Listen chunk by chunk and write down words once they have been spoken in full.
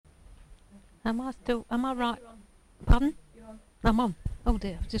Am I right? Pardon? I'm on. Oh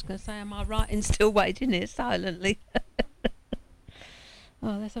dear, I was just going to say, am I right in still waiting here silently?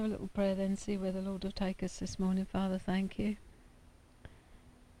 Oh, let's have a little prayer then, see where the Lord will take us this morning. Father, thank you.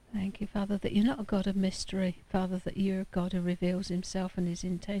 Thank you, Father, that you're not a God of mystery. Father, that you're a God who reveals himself and his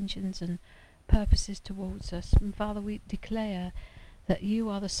intentions and purposes towards us. And Father, we declare that you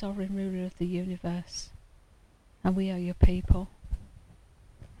are the sovereign ruler of the universe. And we are your people.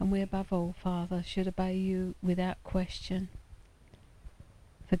 And we above all, Father, should obey you without question.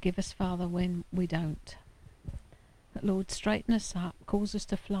 Forgive us, Father, when we don't. But Lord, straighten us up, cause us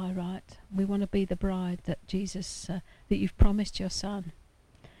to fly right. We want to be the bride that Jesus, that you've promised your Son.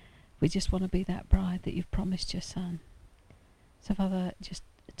 We just want to be that bride that you've promised your Son. So Father, just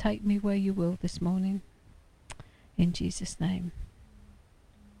take me where you will this morning. In Jesus' name.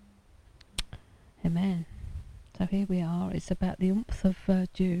 Amen. So here we are. It's about the umph of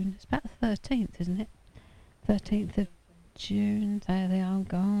June. It's about the 13th, isn't it? 13th of June. There they are.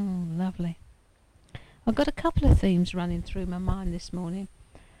 Oh, lovely. I've got a couple of themes running through my mind this morning.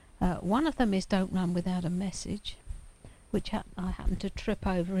 One of them is don't run without a message, which I happened to trip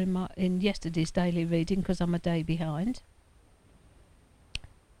over in yesterday's daily reading because I'm a day behind.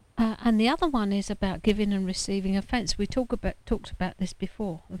 And the other one is about giving and receiving offence. We talked about this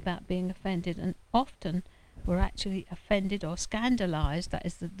before, about being offended, and often we're actually offended or scandalised. That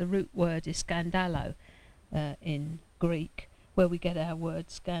is the root word is scandalo in Greek, where we get our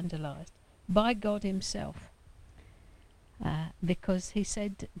word scandalised. By God himself, because he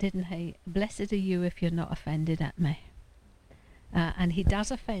said, didn't he, blessed are you if you're not offended at me. And he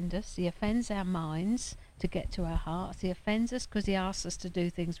does offend us. He offends our minds to get to our hearts. He offends us because he asks us to do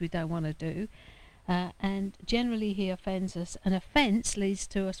things we don't want to do, and generally he offends us. An offence leads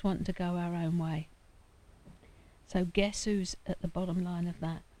to us wanting to go our own way. So guess who's at the bottom line of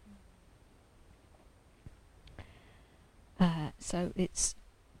that? So it's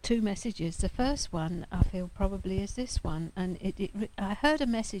two messages. The first one I feel probably is this one, and I heard a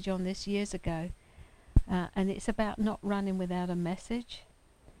message on this years ago, and it's about not running without a message.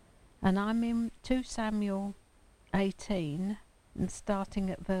 And I'm in 2 Samuel 18 and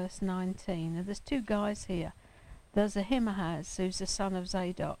starting at verse 19, and there's two guys here. There's Ahimaaz, who's the son of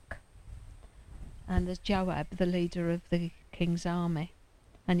Zadok, and there's Joab, the leader of the king's army.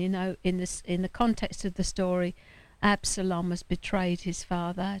 And you know, in the context of the story, Absalom has betrayed his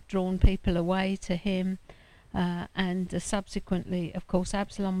father, drawn people away to him, and subsequently, of course,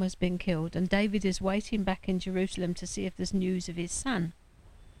 Absalom has been killed, and David is waiting back in Jerusalem to see if there's news of his son.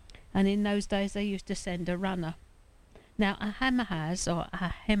 And in those days they used to send a runner. Now Ahimaaz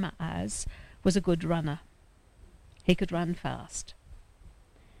was a good runner. He could run fast.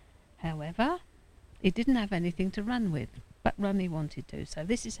 However, he didn't have anything to run with, but run he wanted to. So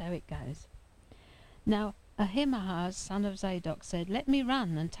this is how it goes. Now Ahimaaz, son of Zadok, said, "Let me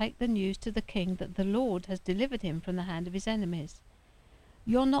run and take the news to the king that the Lord has delivered him from the hand of his enemies."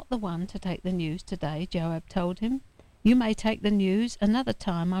 "You're not the one to take the news today," Joab told him. "You may take the news another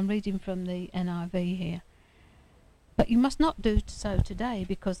time." I'm reading from the NIV here. "But you must not do so today,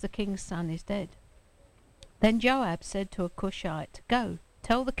 because the king's son is dead." Then Joab said to a Cushite, "Go,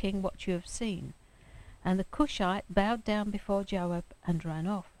 tell the king what you have seen." And the Cushite bowed down before Joab and ran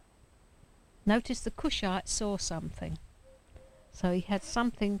off. Notice the Cushite saw something. So he had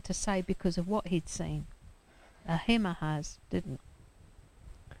something to say because of what he'd seen. Ahimaaz didn't.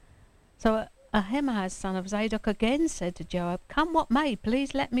 So Ahimaaz, son of Zadok, again said to Joab, "Come what may,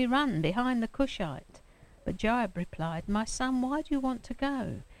 please let me run behind the Cushite." But Joab replied, "My son, why do you want to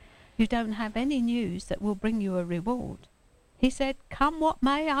go? You don't have any news that will bring you a reward." He said, "Come what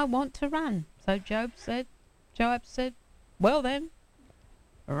may, I want to run." So Joab said, "Well then,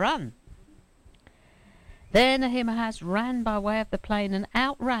 run." Then Ahimaaz ran by way of the plain and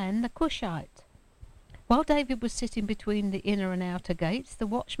outran the Cushite. While David was sitting between the inner and outer gates, the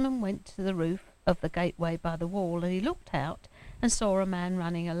watchman went to the roof of the gateway by the wall, and he looked out and saw a man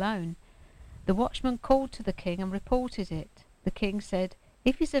running alone. The watchman called to the king and reported it. The king said,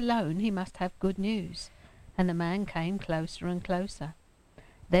 "If he's alone, he must have good news." And the man came closer and closer.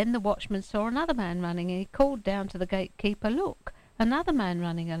 Then the watchman saw another man running, and he called down to the gatekeeper, "Look, another man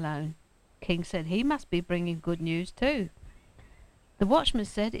running alone." King said, "He must be bringing good news too." The watchman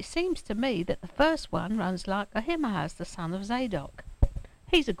said, "It seems to me that the first one runs like Ahimaaz, the son of Zadok."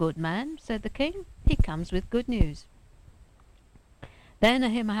 "He's a good man," said the king. "He comes with good news." Then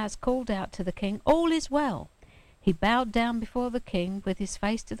Ahimaaz called out to the king, "All is well." He bowed down before the king with his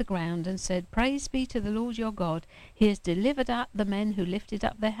face to the ground and said, "Praise be to the Lord your God. He has delivered up the men who lifted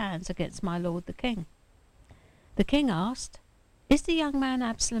up their hands against my lord the king." The king asked, "Is the young man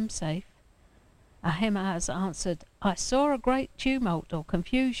Absalom safe?" Ahimaaz answered, I saw a great tumult or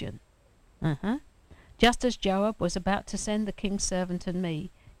confusion. Just as Joab was about to send the king's servant and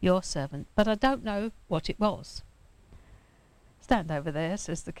me, your servant, but I don't know what it was. Stand over there,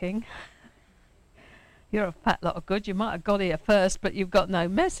 says the king. You're a fat lot of good. You might have got here first, but you've got no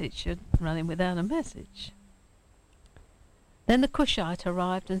message. You're running without a message. Then the Cushite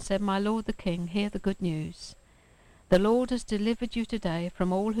arrived and said, My lord the king, hear the good news. The Lord has delivered you today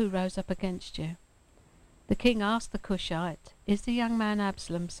from all who rose up against you. The king asked the Cushite, Is the young man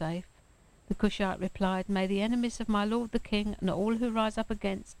Absalom safe? The Cushite replied, May the enemies of my lord the king and all who rise up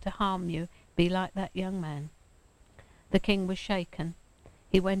against to harm you be like that young man. The king was shaken.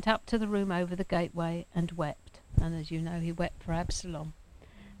 He went up to the room over the gateway and wept. And as you know, he wept for Absalom.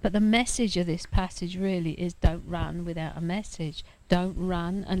 But the message of this passage really is don't run without a message. Don't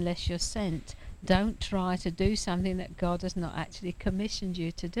run unless you're sent. Don't try to do something that God has not actually commissioned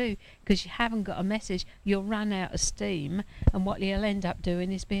you to do, because you haven't got a message. You'll run out of steam, and what you'll end up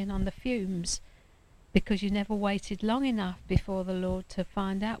doing is being on the fumes, because you never waited long enough before the Lord to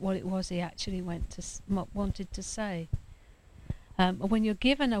find out what it was he actually wanted to say. When you're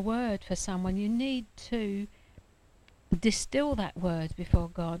given a word for someone, you need to distill that word before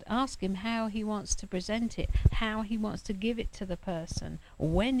God. Ask him how he wants to present it, how he wants to give it to the person,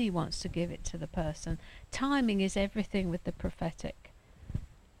 when he wants to give it to the person. Timing is everything with the prophetic.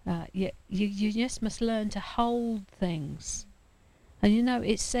 You just must learn to hold things. And you know,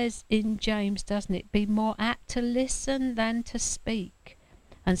 it says in James, doesn't it, be more apt to listen than to speak.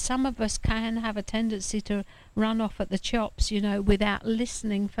 And some of us can have a tendency to run off at the chops, you know, without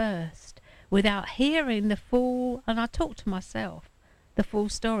listening first, without hearing the full, and I talk to myself, the full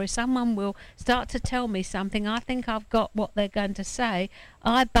story. Someone will start to tell me something, I think I've got what they're going to say,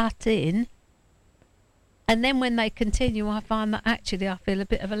 I butt in, and then when they continue I find that actually I feel a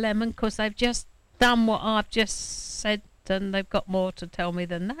bit of a lemon, because they've just done what I've just said and they've got more to tell me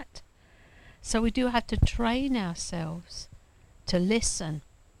than that. So we do have to train ourselves to listen,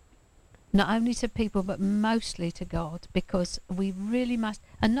 not only to people but mostly to God, because we really must,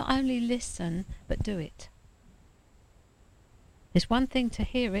 and not only listen but do it. It's one thing to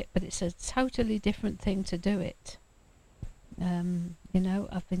hear it, but it's a totally different thing to do it. You know,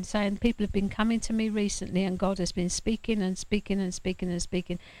 I've been saying, people have been coming to me recently and God has been speaking and speaking and speaking and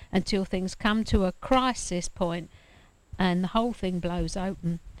speaking until things come to a crisis point and the whole thing blows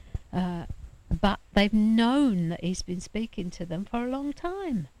open. But they've known that he's been speaking to them for a long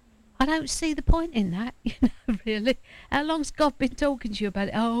time. I don't see the point in that, you know, really. How long's God been talking to you about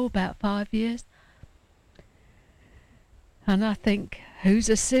it? Oh, about 5 years. And I think, who's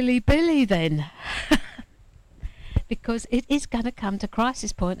a silly Billy then? Because it is going to come to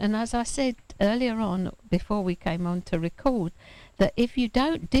crisis point. And as I said earlier on, before we came on to record, that if you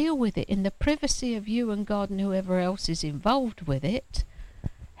don't deal with it in the privacy of you and God and whoever else is involved with it,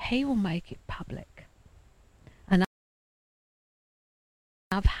 he will make it public. And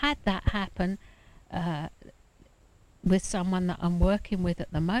I've had that happen with someone that I'm working with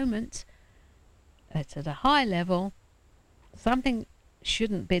at the moment. It's at a high level. Something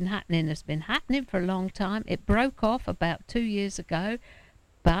shouldn't been happening has been happening for a long time. It broke off about 2 years ago,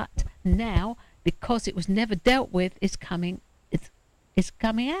 but now, because it was never dealt with, it's coming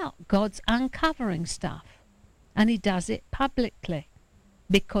out. God's uncovering stuff, and he does it publicly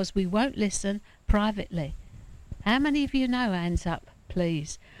because we won't listen privately. How many of you know, hands up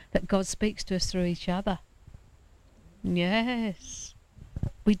please, that God speaks to us through each other? Yes.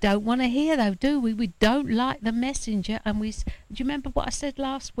 We don't want to hear though, do we? We don't like the messenger. And do you remember what I said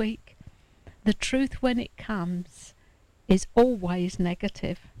last week? The truth when it comes is always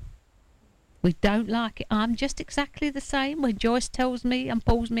negative. We don't like it. I'm just exactly the same. When Joyce tells me and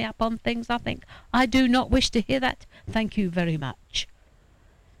pulls me up on things, I think, I do not wish to hear that. Thank you very much.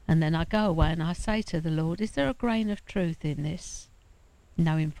 And then I go away and I say to the Lord, is there a grain of truth in this?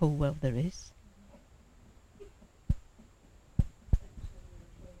 Knowing full well there is.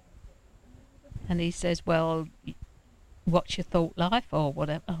 And he says, well, what's your thought life or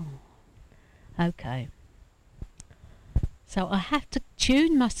whatever? Oh, okay. So I have to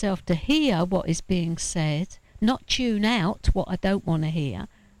tune myself to hear what is being said, not tune out what I don't want to hear,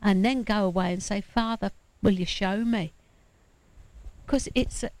 and then go away and say, Father, will you show me? Because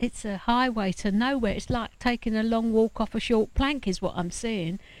it's a highway to nowhere. It's like taking a long walk off a short plank is what I'm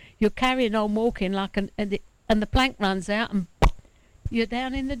seeing. You're carrying on walking like and the plank runs out and you're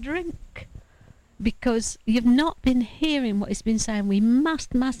down in the drink. Because you've not been hearing what he's been saying. We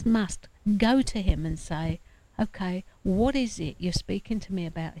must go to him and say, okay, what is it you're speaking to me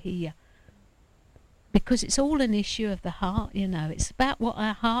about here? Because it's all an issue of the heart, you know. It's about what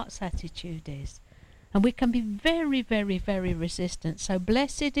our heart's attitude is. And we can be very, very, very resistant. So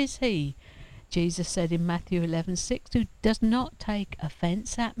blessed is he, Jesus said in Matthew 11:6, who does not take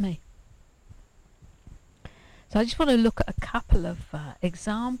offence at me. So I just want to look at a couple of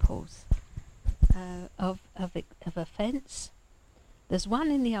examples of offence. There's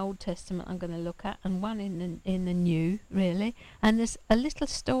one in the Old Testament I'm going to look at, and one in the New, really. And there's a little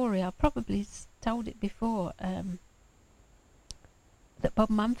story, I probably told it before, that Bob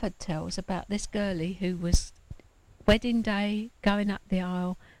Mumford tells about this girlie who was wedding day going up the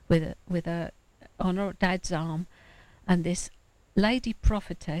aisle with a on her dad's arm, and this lady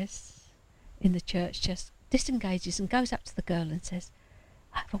prophetess in the church just disengages and goes up to the girl and says,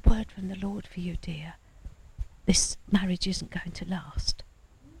 "I have a word from the Lord for you, dear. This marriage isn't going to last."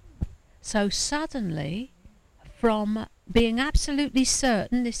 So suddenly, from being absolutely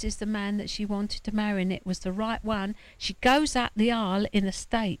certain this is the man that she wanted to marry and it was the right one, she goes up the aisle in a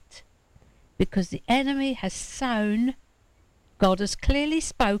state, because the enemy has sown. God has clearly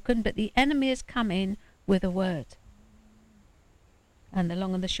spoken, but the enemy has come in with a word. And the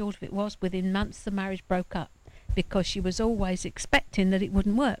long and the short of it was, within months the marriage broke up, because she was always expecting that it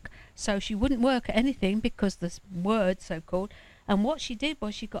wouldn't work. So she wouldn't work at anything because this word, so-called, and what she did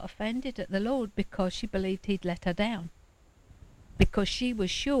was she got offended at the Lord because she believed he'd let her down. Because she was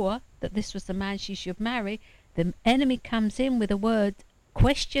sure that this was the man she should marry, the enemy comes in with a word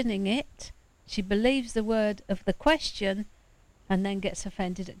questioning it. She believes the word of the question and then gets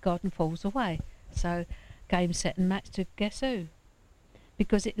offended at God and falls away. So game, set and match to guess who?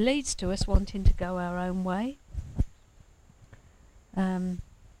 Because it leads to us wanting to go our own way.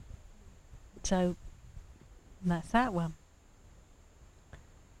 So that's that one.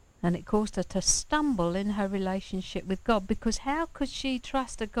 And it caused her to stumble in her relationship with God, because how could she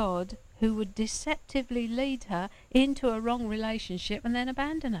trust a God who would deceptively lead her into a wrong relationship and then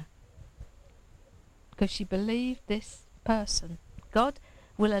abandon her? Because she believed this person. God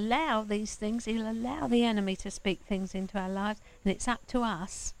will allow these things. He'll allow the enemy to speak things into our lives, and it's up to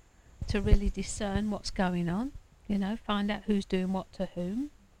us to really discern what's going on, find out who's doing what to whom.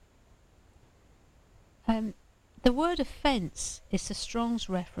 The word offence is a Strong's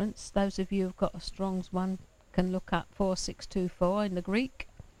reference. Those of you who've got a Strong's one can look up 4624 in the Greek,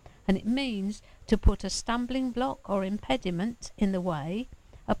 and it means to put a stumbling block or impediment in the way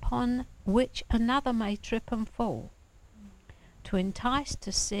upon which another may trip and fall, to entice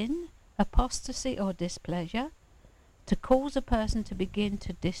to sin, apostasy or displeasure, to cause a person to begin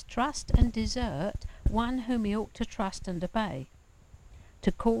to distrust and desert one whom he ought to trust and obey,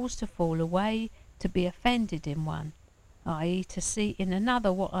 to cause to fall away, to be offended in one, i.e. to see in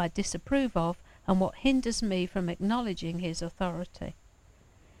another what I disapprove of and what hinders me from acknowledging his authority,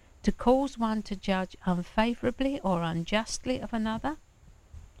 to cause one to judge unfavourably or unjustly of another,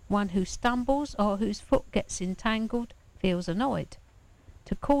 one who stumbles or whose foot gets entangled feels annoyed,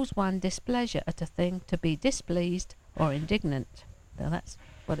 to cause one displeasure at a thing, to be displeased or indignant. Now that's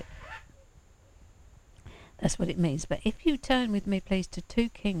what it means. But if you turn with me please to 2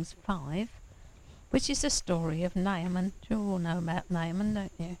 Kings 5, which is the story of Naaman. You all know about Naaman,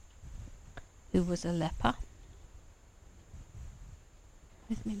 don't you? Who was a leper.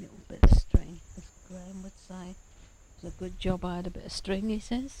 Where's my little bit of string, as Graham would say. It's a good job I had a bit of string, he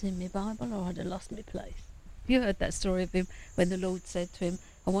says, in my Bible, or I'd have lost my place. You heard that story of him when the Lord said to him,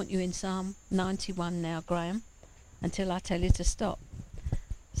 "I want you in Psalm 91 now, Graham, until I tell you to stop."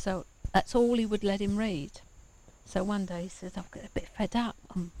 So that's all he would let him read. So one day he says, "I've got a bit fed up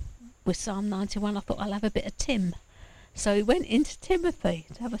with Psalm 91, I thought I'll have a bit of Tim." So he went into Timothy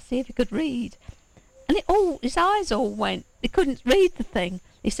to see if he could read. And his eyes all went. He couldn't read the thing.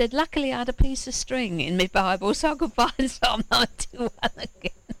 He said, "Luckily I had a piece of string in my Bible so I could find Psalm 91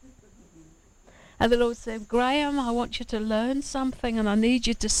 again." And the Lord said, "Graham, I want you to learn something, and I need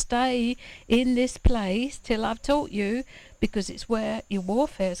you to stay in this place till I've taught you, because it's where your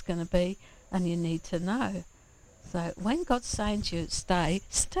warfare is going to be, and you need to know." So when God's saying to you, stay,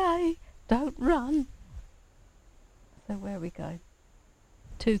 don't run. So where we go?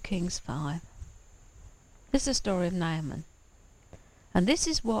 2 Kings 5. This is the story of Naaman. And this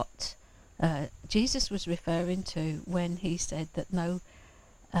is what Jesus was referring to when he said that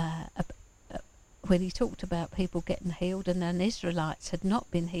when he talked about people getting healed, and then Israelites had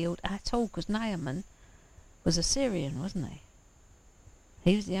not been healed at all, because Naaman was a Syrian, wasn't he?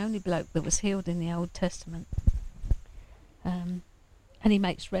 He was the only bloke that was healed in the Old Testament. And he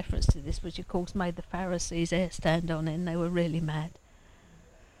makes reference to this, which of course made the Pharisees' hair stand on end. They were really mad.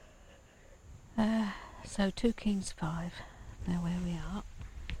 So 2 Kings 5. Now where we are.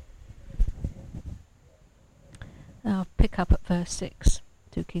 I'll pick up at verse 6.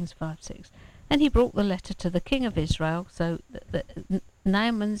 2 Kings 5:6. And he brought the letter to the king of Israel. So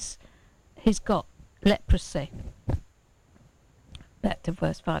Naaman's, he's got leprosy. Back to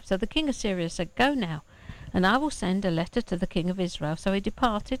verse 5. So the king of Syria said, "Go now, and I will send a letter to the king of Israel." So he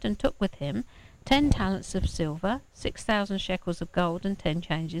departed and took with him 10 talents of silver, 6,000 shekels of gold, and 10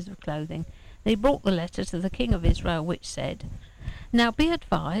 changes of clothing. They brought the letter to the king of Israel, which said, "Now be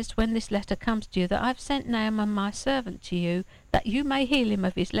advised, when this letter comes to you, that I have sent Naaman my servant to you, that you may heal him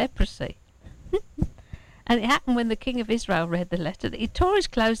of his leprosy." And it happened when the king of Israel read the letter that he tore his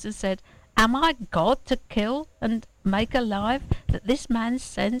clothes and said, "Am I God to kill and make alive, that this man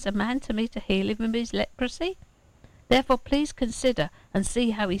sends a man to me to heal him of his leprosy? Therefore please consider and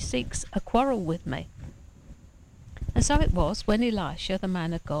see how he seeks a quarrel with me." And so it was, when Elisha, the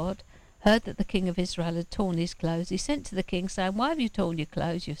man of God, heard that the king of Israel had torn his clothes, he sent to the king, saying, "Why have you torn your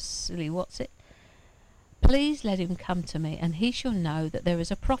clothes, you silly what's-it? Please let him come to me, and he shall know that there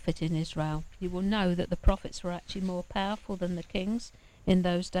is a prophet in Israel." You will know that the prophets were actually more powerful than the kings in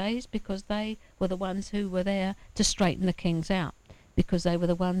those days, because they were the ones who were there to straighten the kings out, because they were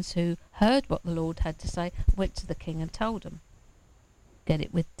the ones who heard what the Lord had to say, went to the king and told him. Get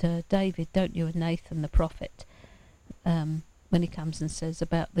it with David, don't you, and Nathan the prophet, when he comes and says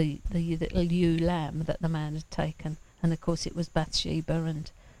about the little ewe lamb that the man had taken, and of course it was Bathsheba, and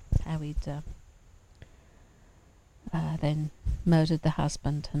how he'd then murdered the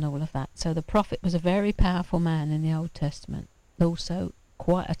husband and all of that. So the prophet was a very powerful man in the Old Testament, also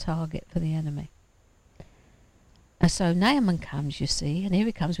quite a target for the enemy. And so Naaman comes, you see, and here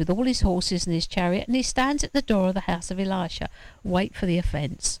he comes with all his horses and his chariot, and he stands at the door of the house of Elisha. Wait for the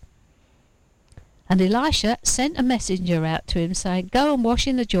offence. And Elisha sent a messenger out to him, saying, "Go and wash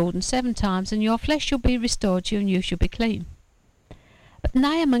in the Jordan 7 times, and your flesh shall be restored to you, and you shall be clean." But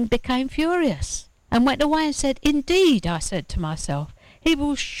Naaman became furious, and went away and said, "Indeed, I said to myself, he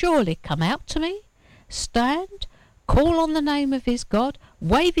will surely come out to me, stand, call on the name of his God,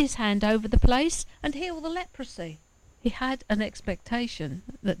 wave his hand over the place, and heal the leprosy." He had an expectation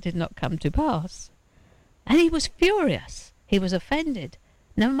that did not come to pass. And he was furious. He was offended.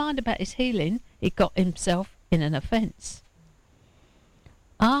 Never mind about his healing, he got himself in an offence.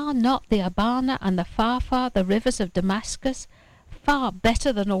 "Are not the Abana and the Pharpar, the rivers of Damascus, far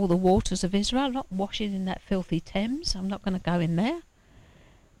better than all the waters of Israel?" Not washing in that filthy Thames. I'm not going to go in there.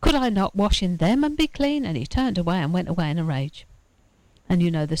 "Could I not wash in them and be clean?" And he turned away and went away in a rage. And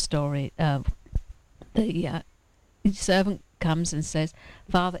you know the story of the servant comes and says,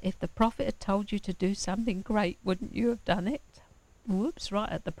 "Father, if the prophet had told you to do something great, wouldn't you have done it?" Whoops, right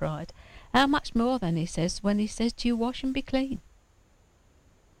at the pride. "How much more then," he says, "when he says to you, wash and be clean?"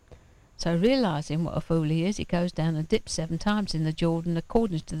 So realising what a fool he is, he goes down and dips 7 times in the Jordan,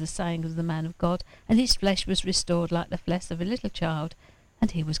 according to the saying of the man of God, and his flesh was restored like the flesh of a little child,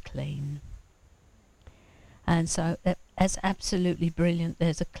 and he was clean. And so that's absolutely brilliant.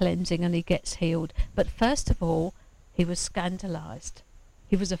 There's a cleansing and he gets healed. But first of all, he was scandalised.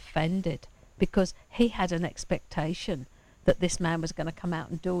 He was offended, because he had an expectation that this man was going to come out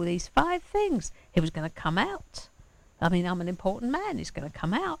and do all these 5 things. He was going to come out. I mean, I'm an important man. He's going to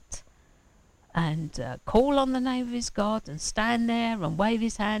come out and call on the name of his God and stand there and wave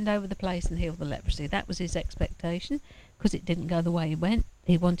his hand over the place and heal the leprosy. That was his expectation. Because it didn't go the way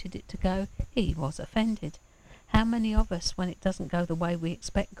he wanted it to go, he was offended. How many of us, when it doesn't go the way we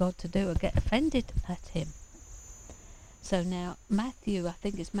expect God to do, get offended at him? So now Matthew, I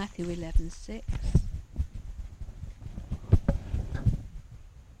think it's Matthew 11:6.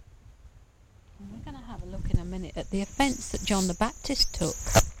 We're going to have a look in a minute at the offence that John the Baptist took.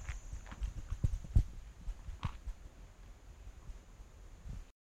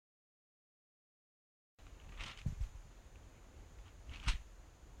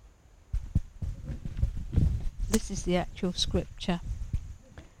 This is the actual scripture.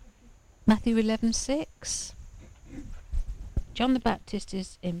 Matthew 11:6. John the Baptist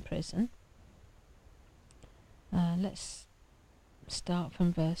is in prison. Let's start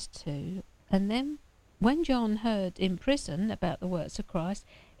from verse 2. "And then, when John heard in prison about the works of Christ,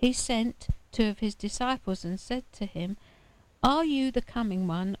 he sent 2 of his disciples and said to him, 'Are you the coming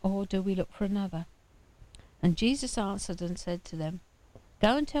one, or do we look for another?' And Jesus answered and said to them,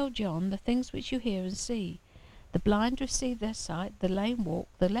 'Go and tell John the things which you hear and see. The blind receive their sight, the lame walk,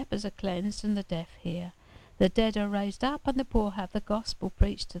 the lepers are cleansed, and the deaf hear. The dead are raised up, and the poor have the gospel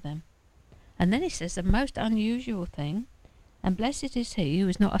preached to them.'" And then he says the most unusual thing, "And blessed is he who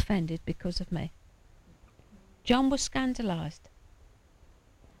is not offended because of me." John was scandalised.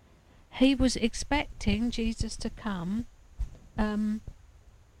 He was expecting Jesus to come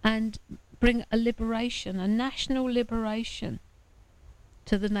and bring a liberation, a national liberation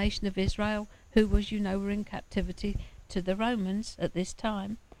to the nation of Israel, who was, were in captivity to the Romans at this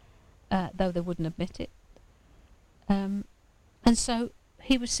time, though they wouldn't admit it. And so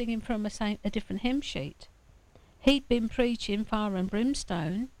he was singing from a different hymn sheet. He'd been preaching fire and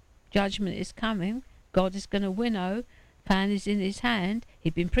brimstone, judgment is coming, God is going to winnow, fan is in his hand.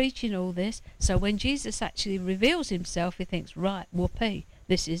 He'd been preaching all this, so when Jesus actually reveals himself, he thinks, right, whoopee,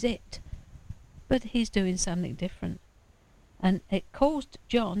 this is it. But he's doing something different. And it caused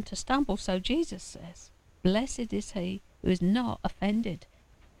John to stumble, so Jesus says, blessed is he who is not offended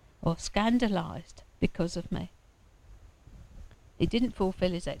or scandalized because of me. He didn't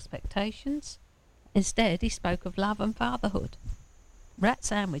fulfill his expectations. Instead, he spoke of love and fatherhood. Rat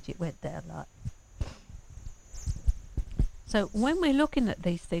sandwich it went down like. So when we're looking at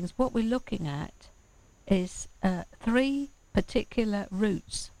these things, what we're looking at is 3 particular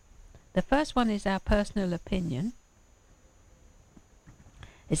routes. The first one is our personal opinion.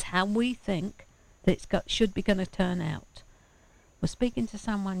 It's how we think that should be going to turn out. I was speaking to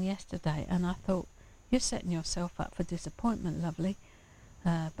someone yesterday and I thought, you're setting yourself up for disappointment, lovely.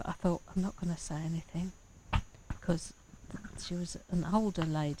 But I thought, I'm not going to say anything because she was an older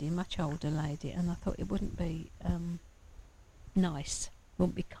lady, much older lady, and I thought it wouldn't be nice,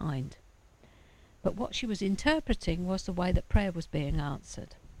 wouldn't be kind. But what she was interpreting was the way that prayer was being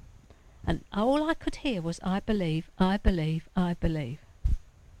answered. And all I could hear was, I believe, I believe, I believe.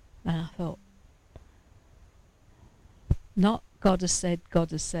 And I thought, not God has said,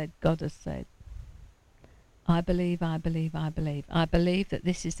 God has said, God has said. I believe, I believe, I believe. I believe that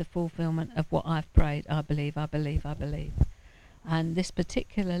this is the fulfillment of what I've prayed. I believe, I believe, I believe. And this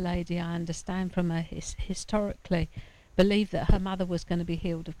particular lady, I understand from her historically, believed that her mother was going to be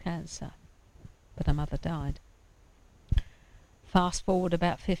healed of cancer. But her mother died. Fast forward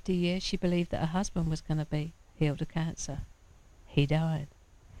about 50 years, she believed that her husband was going to be healed of cancer. He died.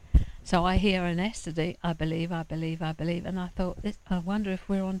 So I hear an yesterday, I believe, I believe, I believe. And I thought, I wonder if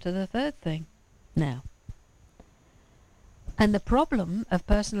we're on to the third thing now. And the problem of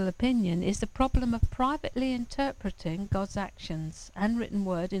personal opinion is the problem of privately interpreting God's actions and written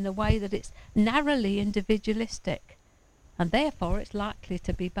word in a way that it's narrowly individualistic. And therefore it's likely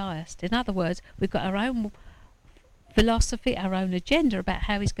to be biased. In other words, we've got our own philosophy, our own agenda about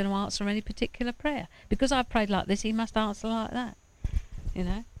how he's going to answer any particular prayer. Because I've prayed like this, he must answer like that.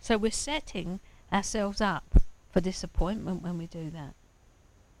 So we're setting ourselves up for disappointment when we do that.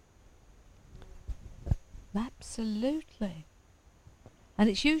 Absolutely. And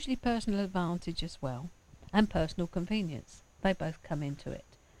it's usually personal advantage as well, and personal convenience. They both come into it.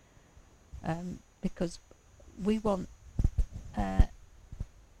 Because we want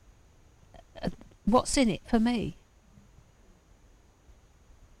what's in it for me.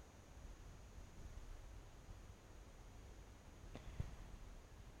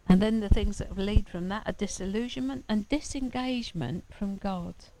 And then the things that lead from that are disillusionment and disengagement from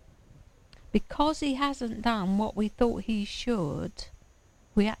God. Because he hasn't done what we thought he should,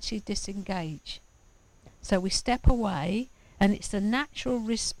 we actually disengage. So we step away, and it's the natural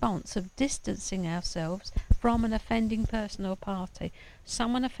response of distancing ourselves from an offending person or party.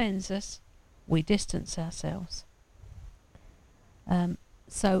 Someone offends us, we distance ourselves.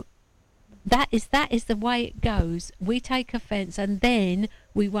 So that is the way it goes. We take offence, and then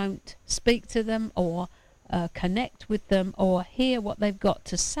we won't speak to them or connect with them or hear what they've got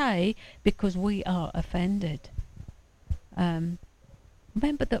to say because we are offended.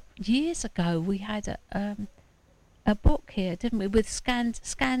 Remember that years ago we had a book here, didn't we, with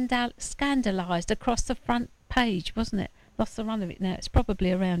scandalised across the front page, wasn't it? Lost the run of it now. It's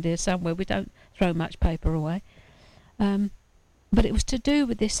probably around here somewhere. We don't throw much paper away. But it was to do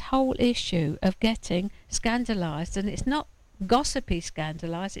with this whole issue of getting scandalised, and it's not gossipy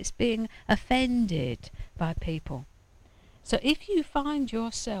scandalised, it's being offended by people. So if you find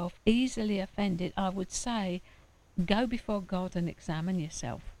yourself easily offended, I would say go before God and examine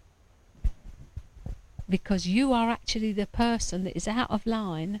yourself, because you are actually the person that is out of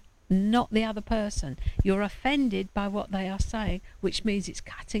line, not the other person. You're offended by what they are saying, which means it's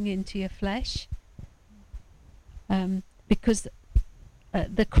cutting into your flesh, because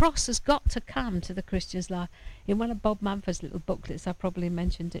the cross has got to come to the Christian's life. In one of Bob Mumford's little booklets, I probably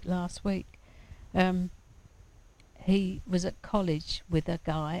mentioned it last week, he was at college with a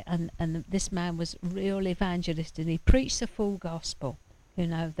guy, and this man was real evangelist, and he preached the full gospel,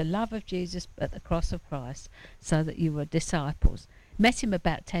 the love of Jesus at the cross of Christ, so that you were disciples. Met him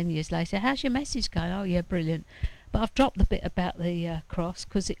about 10 years later. How's your message going? Oh yeah, brilliant. But I've dropped the bit about the cross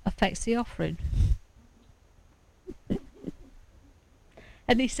because it affects the offering.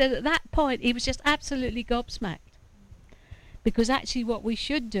 And he said at that point he was just absolutely gobsmacked, Because actually what we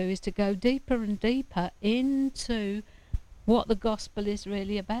should do is to go deeper and deeper into what the gospel is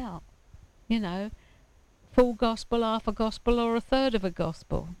really about. You know, full gospel, half a gospel, or a third of a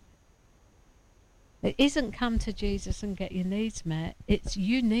gospel. It isn't come to Jesus and get your needs met. It's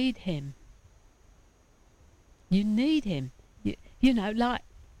you need him. You need him. You know, like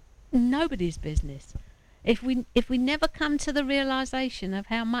nobody's business. If we never come to the realisation of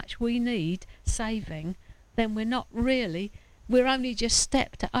how much we need saving, then we're only just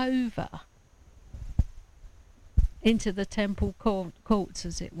stepped over into the temple courts,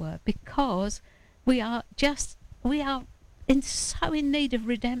 as it were, because we are so in need of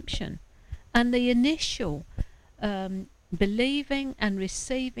redemption. And the initial believing and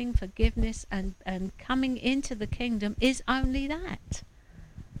receiving forgiveness and coming into the kingdom is only that.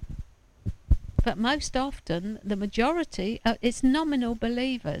 But most often, the majority, it's nominal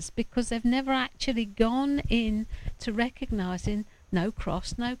believers, because they've never actually gone in to recognising no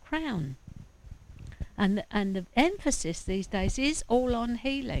cross, no crown. And the emphasis these days is all on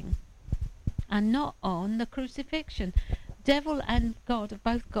healing and not on the crucifixion. Devil and God have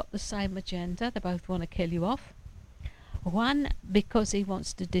both got the same agenda. They both want to kill you off. One because he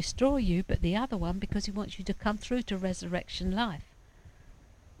wants to destroy you, but the other one because he wants you to come through to resurrection life.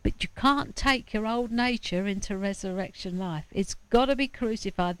 But you can't take your old nature into resurrection life. It's got to be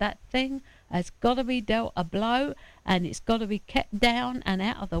crucified. That thing has got to be dealt a blow, and it's got to be kept down and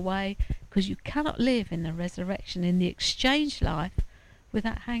out of the way, because you cannot live in the resurrection, in the exchange life,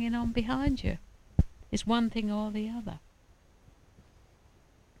 without hanging on behind you. It's one thing or the other.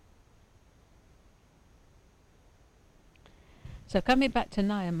 So coming back to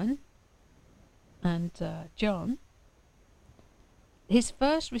Naaman and John, his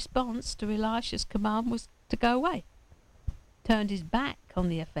first response to Elisha's command was to go away. Turned his back on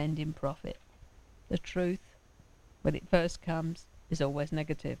the offending prophet. The truth, when it first comes, is always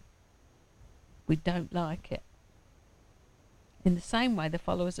negative. We don't like it. In the same way, the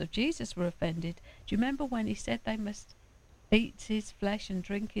followers of Jesus were offended. Do you remember when he said they must eat his flesh and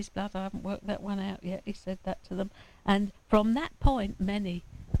drink his blood? I haven't worked that one out yet. He said that to them. And from that point, many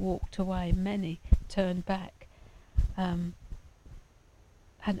walked away. Many turned back.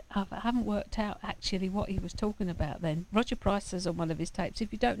 And I haven't worked out actually what he was talking about then. Roger Price says on one of his tapes,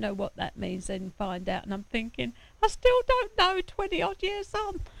 if you don't know what that means, then find out. And I'm thinking, I still don't know 20 odd years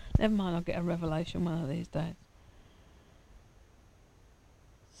on. Never mind, I'll get a revelation one of these days.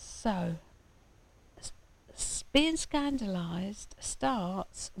 So, being scandalised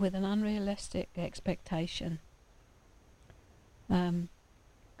starts with an unrealistic expectation.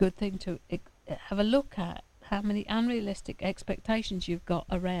 Good thing to have a look at how many unrealistic expectations you've got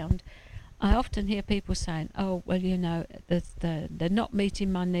around. I often hear people saying, oh, well, you know, they're not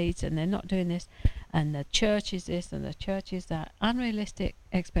meeting my needs, and they're not doing this, and the church is this and the church is that. Unrealistic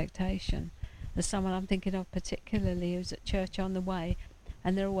expectation. There's someone I'm thinking of particularly who's at church on the way,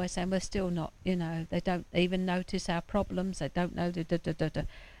 and they're always saying, we're still not, you know, they don't even notice our problems, they don't know,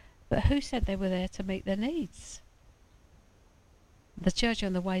 But who said they were there to meet their needs? The church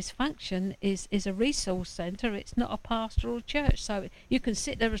on the way's function is a resource centre. It's not a pastoral church, so you can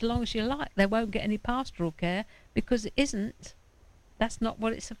sit there as long as you like. They won't get any pastoral care because it isn't. That's not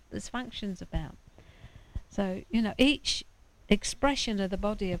what its function's about. So, you know, each expression of the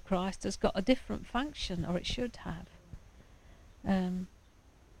body of Christ has got a different function, or it should have.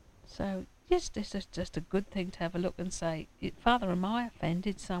 So, yes, this is just a good thing to have a look and say, Father, am I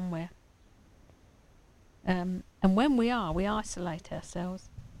offended somewhere? And when we isolate ourselves,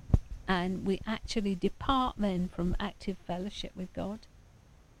 and we actually depart then from active fellowship with God.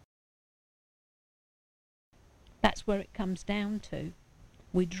 That's where it comes down to.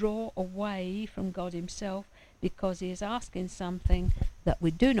 We draw away from God himself because he is asking something that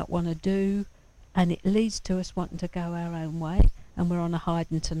we do not want to do, and it leads to us wanting to go our own way, and we're on a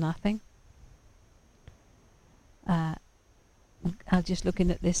hiding to nothing. I'm just looking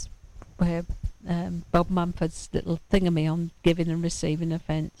at this where Bob Mumford's little thingamy on giving and receiving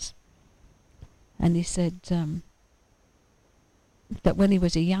offence. And he said that when he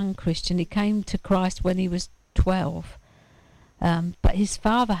was a young Christian, he came to Christ when he was 12. But his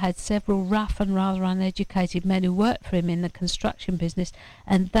father had several rough and rather uneducated men who worked for him in the construction business,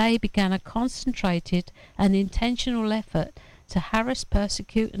 and they began a concentrated and intentional effort to harass,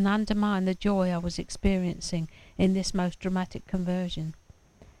 persecute and undermine the joy I was experiencing in this most dramatic conversion.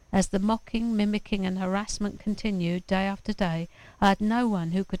 As the mocking, mimicking and harassment continued day after day, I had no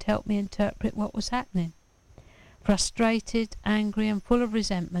one who could help me interpret what was happening. Frustrated, angry and full of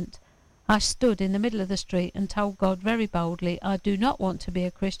resentment, I stood in the middle of the street and told God very boldly, I do not want to be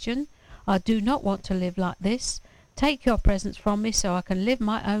a Christian. I do not want to live like this. Take your presence from me so I can live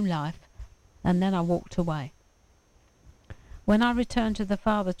my own life. And then I walked away. When I returned to the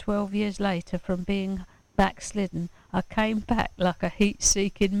Father 12 years later from being backslidden, I came back like a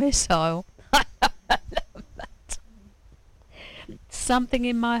heat-seeking missile. I love that. Something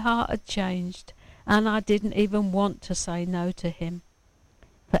in my heart had changed, and I didn't even want to say no to him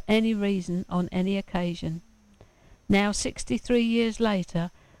for any reason on any occasion. Now, 63 years later,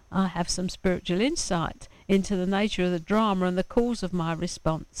 I have some spiritual insight into the nature of the drama and the cause of my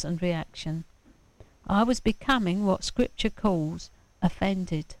response and reaction. I was becoming what Scripture calls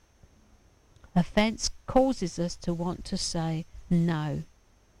offended. Offence causes us to want to say no.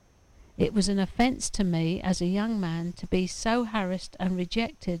 It was an offence to me as a young man to be so harassed and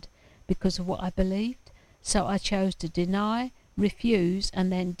rejected because of what I believed, so I chose to deny, refuse, and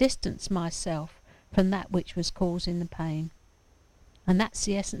then distance myself from that which was causing the pain. And that's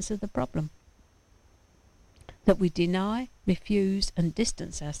the essence of the problem. That we deny, refuse, and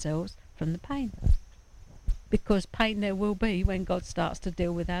distance ourselves from the pain. Because pain there will be when God starts to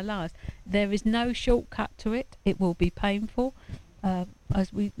deal with our lives. There is no shortcut to it. It will be painful.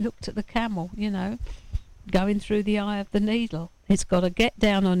 As we looked at the camel, going through the eye of the needle. It's got to get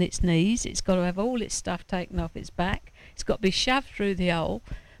down on its knees. It's got to have all its stuff taken off its back. It's got to be shoved through the hole.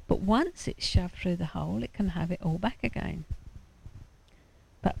 But once it's shoved through the hole, it can have it all back again.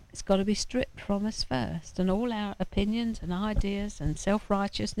 But it's got to be stripped from us first. And all our opinions and ideas and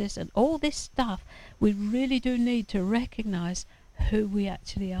self-righteousness and all this stuff, we really do need to recognise who we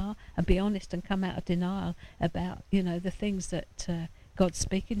actually are and be honest and come out of denial about, the things that God's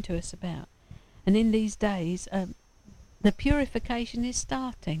speaking to us about. And in these days, the purification is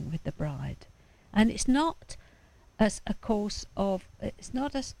starting with the bride. And it's not as a course of, it's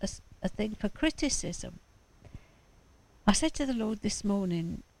not as a thing for criticism. I said to the Lord this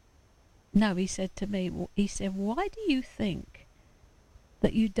morning, no, he said to me, why do you think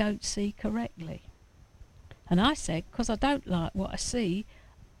that you don't see correctly? And I said, because I don't like what I see,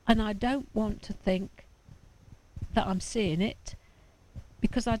 and I don't want to think that I'm seeing it,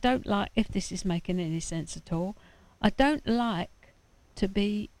 because I don't like, if this is making any sense at all, I don't like to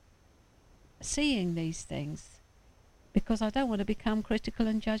be seeing these things, because I don't want to become critical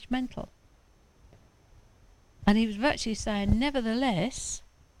and judgmental. And he was virtually saying, nevertheless,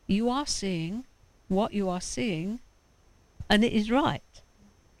 you are seeing what you are seeing, and it is right.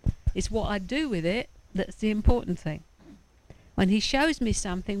 It's what I do with it that's the important thing. When he shows me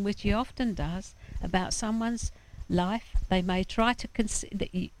something, which he often does, about someone's life, they may try to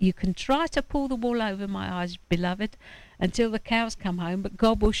you can try to pull the wool over my eyes, beloved, until the cows come home, but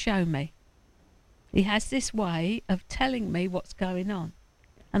God will show me. He has this way of telling me what's going on.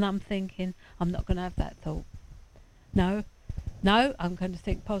 And I'm thinking, I'm not going to have that thought. No, I'm going to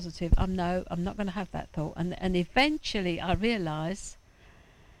think positive. I'm not going to have that thought. And eventually I realise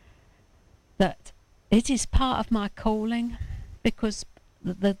that it is part of my calling, because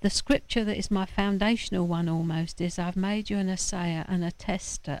the scripture that is my foundational one almost is, I've made you an assayer and a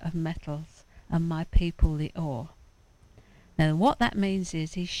tester of metals, and my people the ore. Now what that means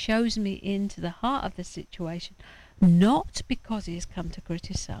is he shows me into the heart of the situation, not because he has come to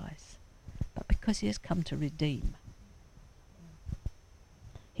criticise, but because he has come to redeem.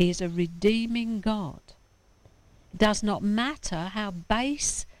 He is a redeeming God. It does not matter how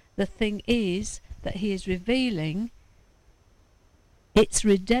base the thing is that he is revealing, it's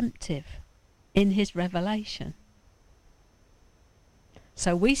redemptive in his revelation.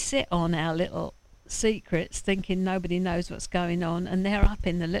 So we sit on our little secrets thinking nobody knows what's going on, and they're up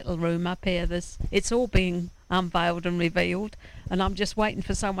in the little room up here. It's all being unveiled and revealed, and I'm just waiting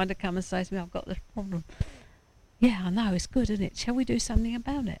for someone to come and say to me, I've got this problem. Yeah, I know, it's good, isn't it? Shall we do something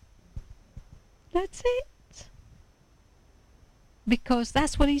about it? That's it. Because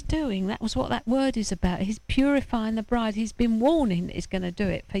that's what he's doing. That was what that word is about. He's purifying the bride. He's been warning that he's going to do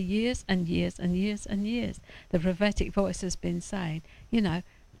it for years and years and years and years. The prophetic voice has been saying,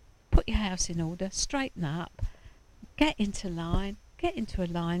 put your house in order, straighten up, get into line, get into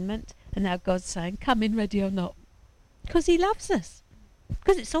alignment. And now God's saying, come in ready or not. Because he loves us.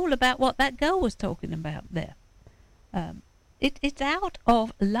 Because it's all about what that girl was talking about there. It's out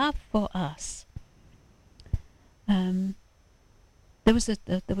of love for us. There was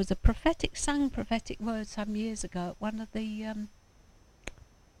a prophetic word some years ago at one of the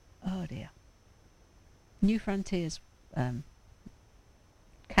New Frontiers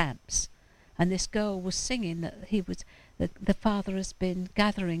camps, and this girl was singing that the father has been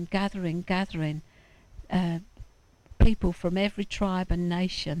gathering people from every tribe and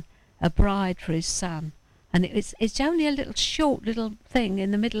nation, a bride for his son, And it's only a little short little thing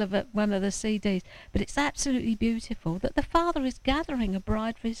in the middle of one of the CDs, but it's absolutely beautiful that the Father is gathering a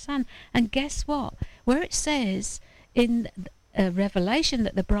bride for his Son. And guess what? Where it says in Revelation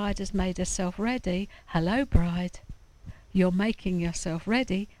that the bride has made herself ready, hello bride, you're making yourself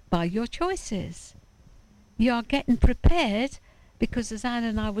ready by your choices. You are getting prepared, because as Anne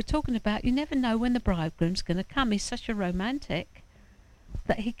and I were talking about, you never know when the bridegroom's going to come. He's such a romantic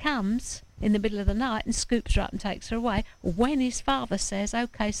that he comes in the middle of the night and scoops her up and takes her away when his Father says,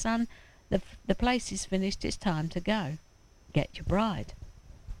 okay son, the place is finished, it's time to go. Get your bride.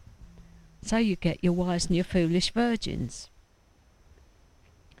 So you get your wise and your foolish virgins.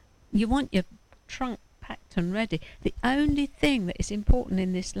 You want your trunk packed and ready. The only thing that is important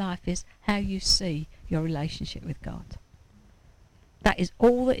in this life is how you see your relationship with God. That is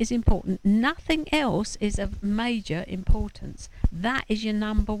all that is important. Nothing else is of major importance. That is your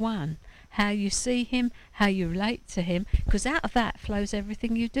number one. How you see him, how you relate to him, because out of that flows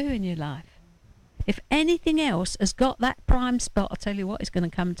everything you do in your life. If anything else has got that prime spot, I'll tell you what, he's going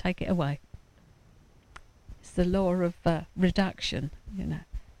to come and take it away. It's the law of reduction, you know.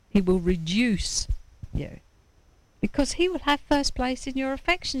 He will reduce you, because he will have first place in your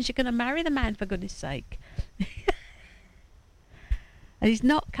affections. You're going to marry the man, for goodness sake. And he's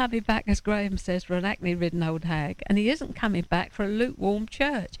not coming back, as Graham says, for an acne-ridden old hag. And he isn't coming back for a lukewarm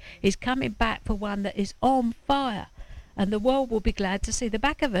church. He's coming back for one that is on fire. And the world will be glad to see the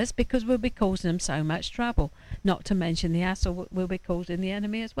back of us, because we'll be causing them so much trouble. Not to mention the hassle we'll be causing the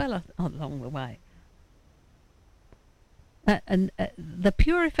enemy as well along the way. The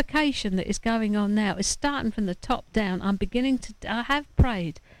purification that is going on now is starting from the top down. I have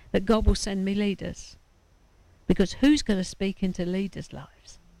prayed that God will send me leaders. Because who's going to speak into leaders'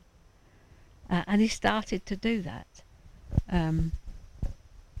 lives? And he started to do that. And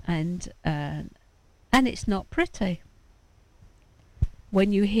it's not pretty.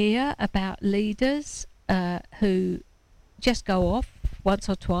 When you hear about leaders who just go off once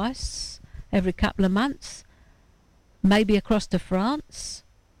or twice every couple of months, maybe across to France,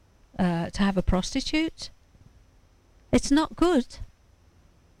 to have a prostitute, it's not good.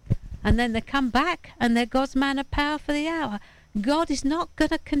 And then they come back and they're God's man of power for the hour. God is not going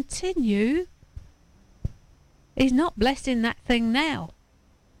to continue. He's not blessing that thing now.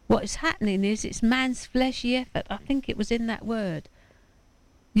 What is happening is it's man's fleshy effort. I think it was in that word.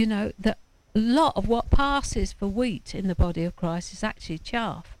 You know, that a lot of what passes for wheat in the body of Christ is actually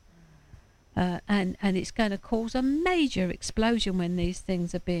chaff. And it's going to cause a major explosion when these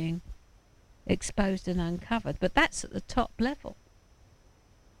things are being exposed and uncovered. But that's at the top level.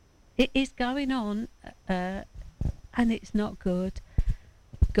 It is going on, and it's not good.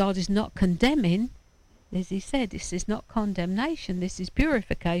 God is not condemning. As he said, this is not condemnation, this is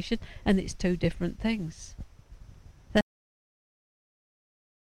purification, and it's two different things.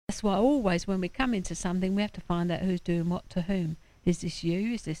 That's why always when we come into something, we have to find out who's doing what to whom. Is this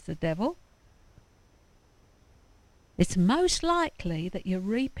you? Is this the devil? It's most likely that you're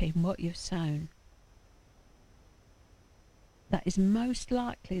reaping what you've sown. That is most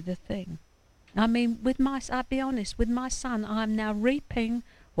likely the thing. I mean, I'll be honest, with my son, I'm now reaping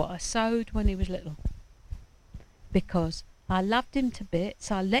what I sowed when he was little. Because I loved him to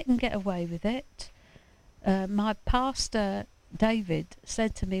bits, I let him get away with it. My pastor, David,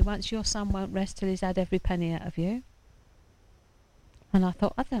 said to me once, your son won't rest till he's had every penny out of you. And I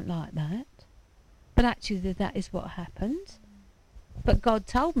thought, I don't like that. But actually that is what happened. But God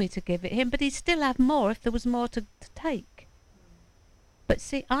told me to give it him, but he'd still have more if there was more to take. But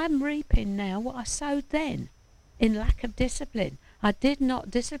see, I'm reaping now what I sowed then, in lack of discipline. I did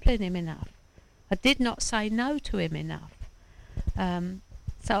not discipline him enough. I did not say no to him enough.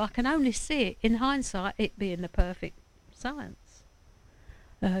 So I can only see it, in hindsight, it being the perfect science.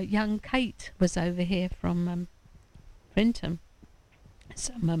 Young Kate was over here from Brinton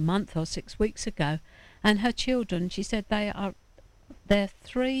a month or 6 weeks ago, and her children, she said they're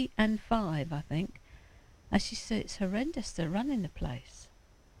 3 and 5, I think. And she said it's horrendous, they're running the place.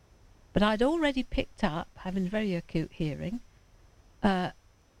 But I'd already picked up, having very acute hearing, that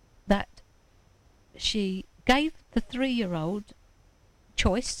she gave the 3-year-old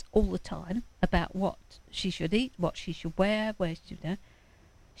choice all the time about what she should eat, what she should wear, where she should.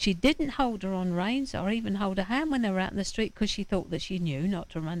 She didn't hold her on reins or even hold her hand when they were out in the street, because she thought that she knew not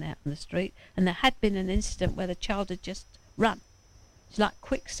to run out in the street. And there had been an incident where the child had just run. She's like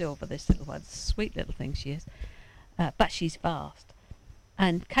Quicksilver, this little one. Sweet little thing she is. But she's fast.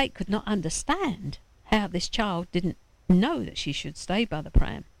 And Kate could not understand how this child didn't know that she should stay by the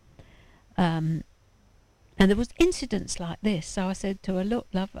pram. And there was incidents like this. So I said to her, look,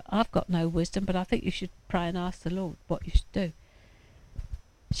 love, I've got no wisdom, but I think you should pray and ask the Lord what you should do.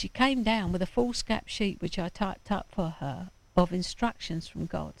 She came down with a foolscap sheet, which I typed up for her, of instructions from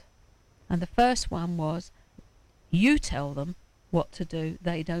God. And the first one was, you tell them what to do,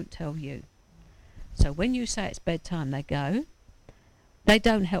 they don't tell you. So when you say it's bedtime, they go. They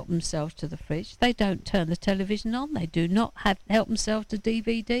don't help themselves to the fridge. They don't turn the television on. They do not help themselves to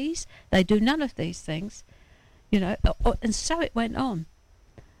DVDs. They do none of these things. You know, and so it went on.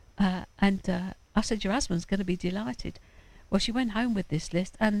 And I said, your husband's going to be delighted. Well, she went home with this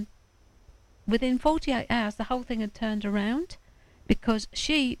list, and within 48 hours, the whole thing had turned around, because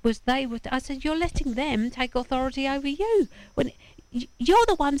I said, you're letting them take authority over you, when you're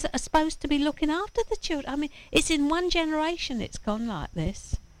the ones that are supposed to be looking after the children. I mean, it's in one generation it's gone like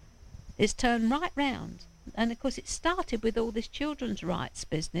this. It's turned right round. And of course it started with all this children's rights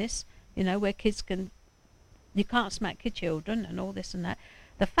business, you know, where you can't smack your children and all this and that.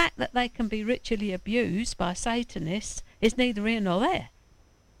 The fact that they can be ritually abused by Satanists is neither here nor there.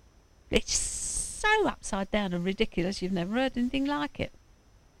 It's so upside down and ridiculous, you've never heard anything like it.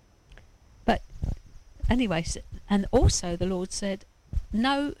 But anyway, and also the Lord said,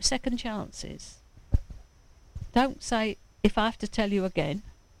 no second chances. Don't say, if I have to tell you again.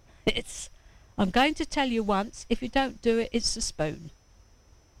 It's, I'm going to tell you once, if you don't do it, it's a spoon.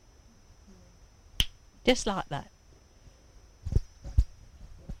 Just like that.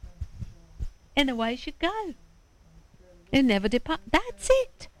 In a way, should go. You never depart. That's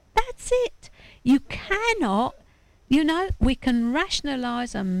it. That's it. You cannot, you know, we can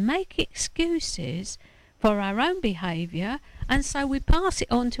rationalise and make excuses for our own behaviour, and so we pass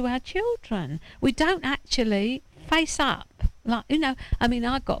it on to our children. We don't actually face up. Like, you know, I mean,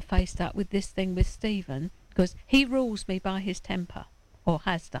 I got faced up with this thing with Stephen, because he rules me by his temper, or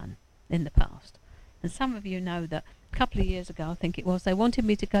has done in the past. And some of you know that a couple of years ago, I think it was, they wanted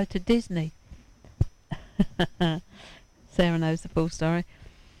me to go to Disney. Sarah knows the full story.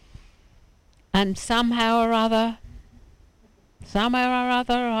 And somehow or other,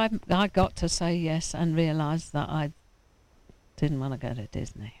 I got to say yes and realised that I didn't want to go to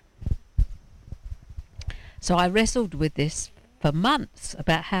Disney. So I wrestled with this for months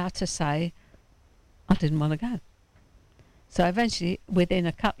about how to say I didn't want to go. So eventually, within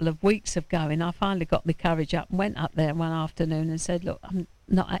a couple of weeks of going, I finally got my courage up and went up there one afternoon and said, look, I'm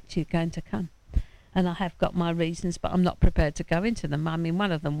not actually going to come. And I have got my reasons, but I'm not prepared to go into them. I mean,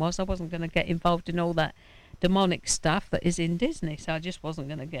 one of them was I wasn't going to get involved in all that demonic stuff that is in Disney, so I just wasn't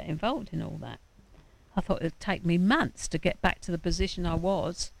going to get involved in all that. I thought it would take me months to get back to the position I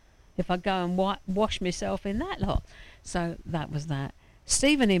was if I go and wash myself in that lot. So that was that.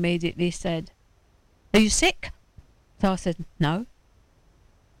 Stephen immediately said, are you sick? So I said, no.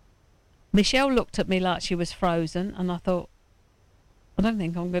 Michelle looked at me like she was frozen, and I thought, I don't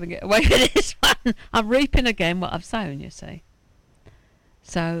think I'm going to get away with this one. I'm reaping again what I've sown, you see.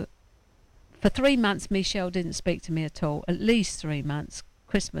 So for 3 months, Michelle didn't speak to me at all. At least 3 months.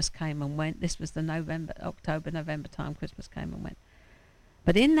 Christmas came and went. This was the October, November time. Christmas came and went.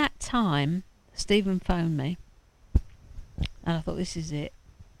 But in that time, Stephen phoned me, and I thought, this is it.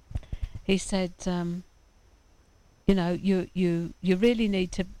 He said, you know, you really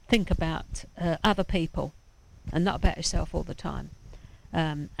need to think about other people and not about yourself all the time.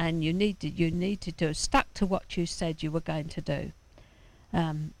 And you need to do, stuck to what you said you were going to do.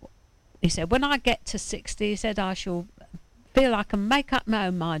 He said, when I get to 60, he said, I shall feel I can make up my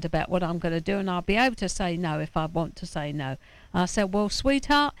own mind about what I'm going to do, and I'll be able to say no if I want to say no. I said, well,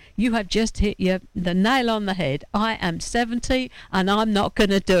 sweetheart, you have just hit the nail on the head. I am 70 and I'm not going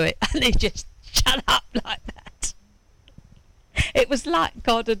to do it. And he just shut up like that. It was like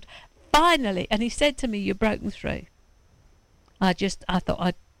God had finally, and he said to me, you're broken through. I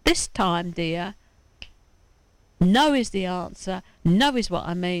thought, this time, dear, no is the answer, no is what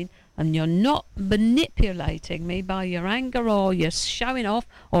I mean, and you're not manipulating me by your anger or your showing off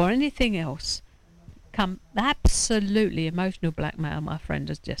or anything else. Absolutely emotional blackmail, my friend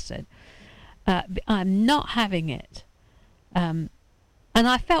has just said. I'm not having it. And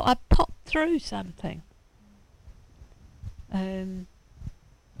I felt I popped through something.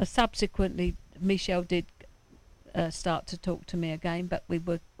 Subsequently, Michelle did start to talk to me again, but we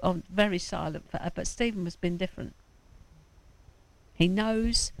were very silent for her. But Stephen has been different. He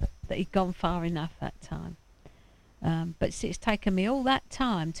knows that he'd gone far enough that time. But see, it's taken me all that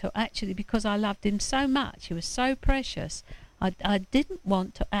time to actually, because I loved him so much, he was so precious, I didn't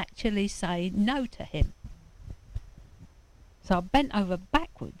want to actually say no to him. So I bent over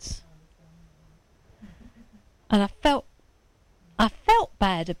backwards. And I felt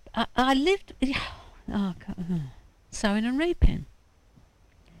bad. I lived, Sowing and reaping.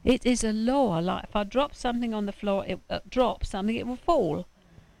 It is a law. Like if I drop something on the floor, it drops something, it will fall.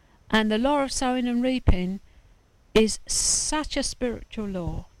 And the law of sowing and reaping is such a spiritual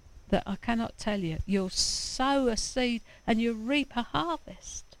law that I cannot tell you. You'll sow a seed and you reap a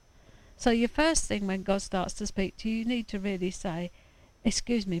harvest. So your first thing when God starts to speak to you, you need to really say,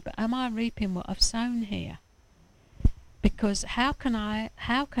 excuse me, but am I reaping what I've sown here? Because how can I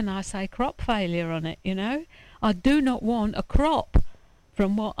say crop failure on it, you know? I do not want a crop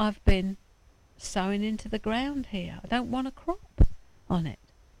from what I've been sowing into the ground here. I don't want a crop on it.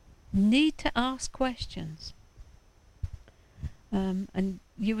 Need to ask questions. And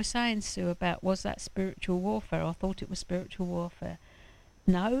you were saying, Sue, about was that spiritual warfare? I thought it was spiritual warfare.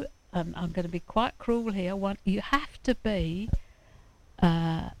 No, I'm going to be quite cruel here. You have to be,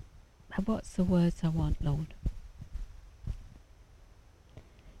 what's the words I want, Lord?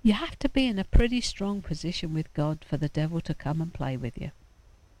 You have to be in a pretty strong position with God for the devil to come and play with you.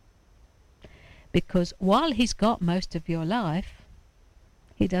 Because while he's got most of your life,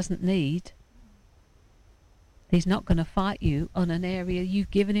 he doesn't need. He's not going to fight you on an area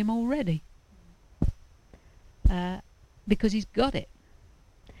you've given him already. Because he's got it.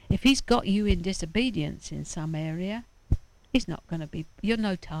 If he's got you in disobedience in some area, he's not going to be, you're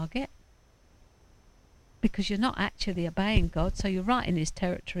no target. Because you're not actually obeying God, so you're right in his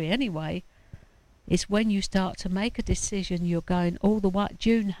territory anyway. It's when you start to make a decision, you're going all the way.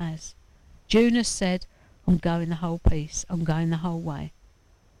 June has said, I'm going the whole piece, I'm going the whole way.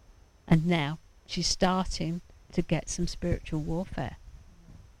 And now she's starting to get some spiritual warfare.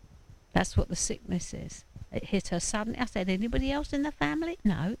 That's what the sickness is. It hit her suddenly. I said, anybody else in the family?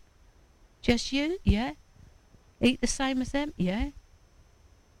 No. Just you? Yeah. Eat the same as them? Yeah.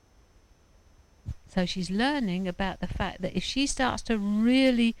 So she's learning about the fact that if she starts to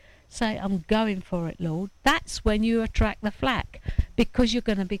really say, I'm going for it, Lord, that's when you attract the flack, because you're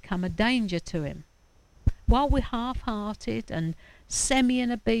going to become a danger to him. While we're half-hearted and semi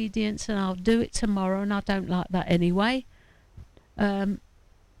in obedience and I'll do it tomorrow and I don't like that anyway,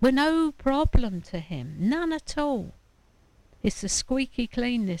 we're no problem to him. None at all. It's the squeaky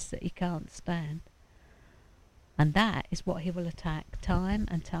cleanness that he can't stand. And that is what he will attack time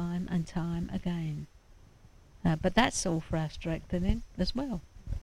and time and time again. But that's all for our strengthening as well.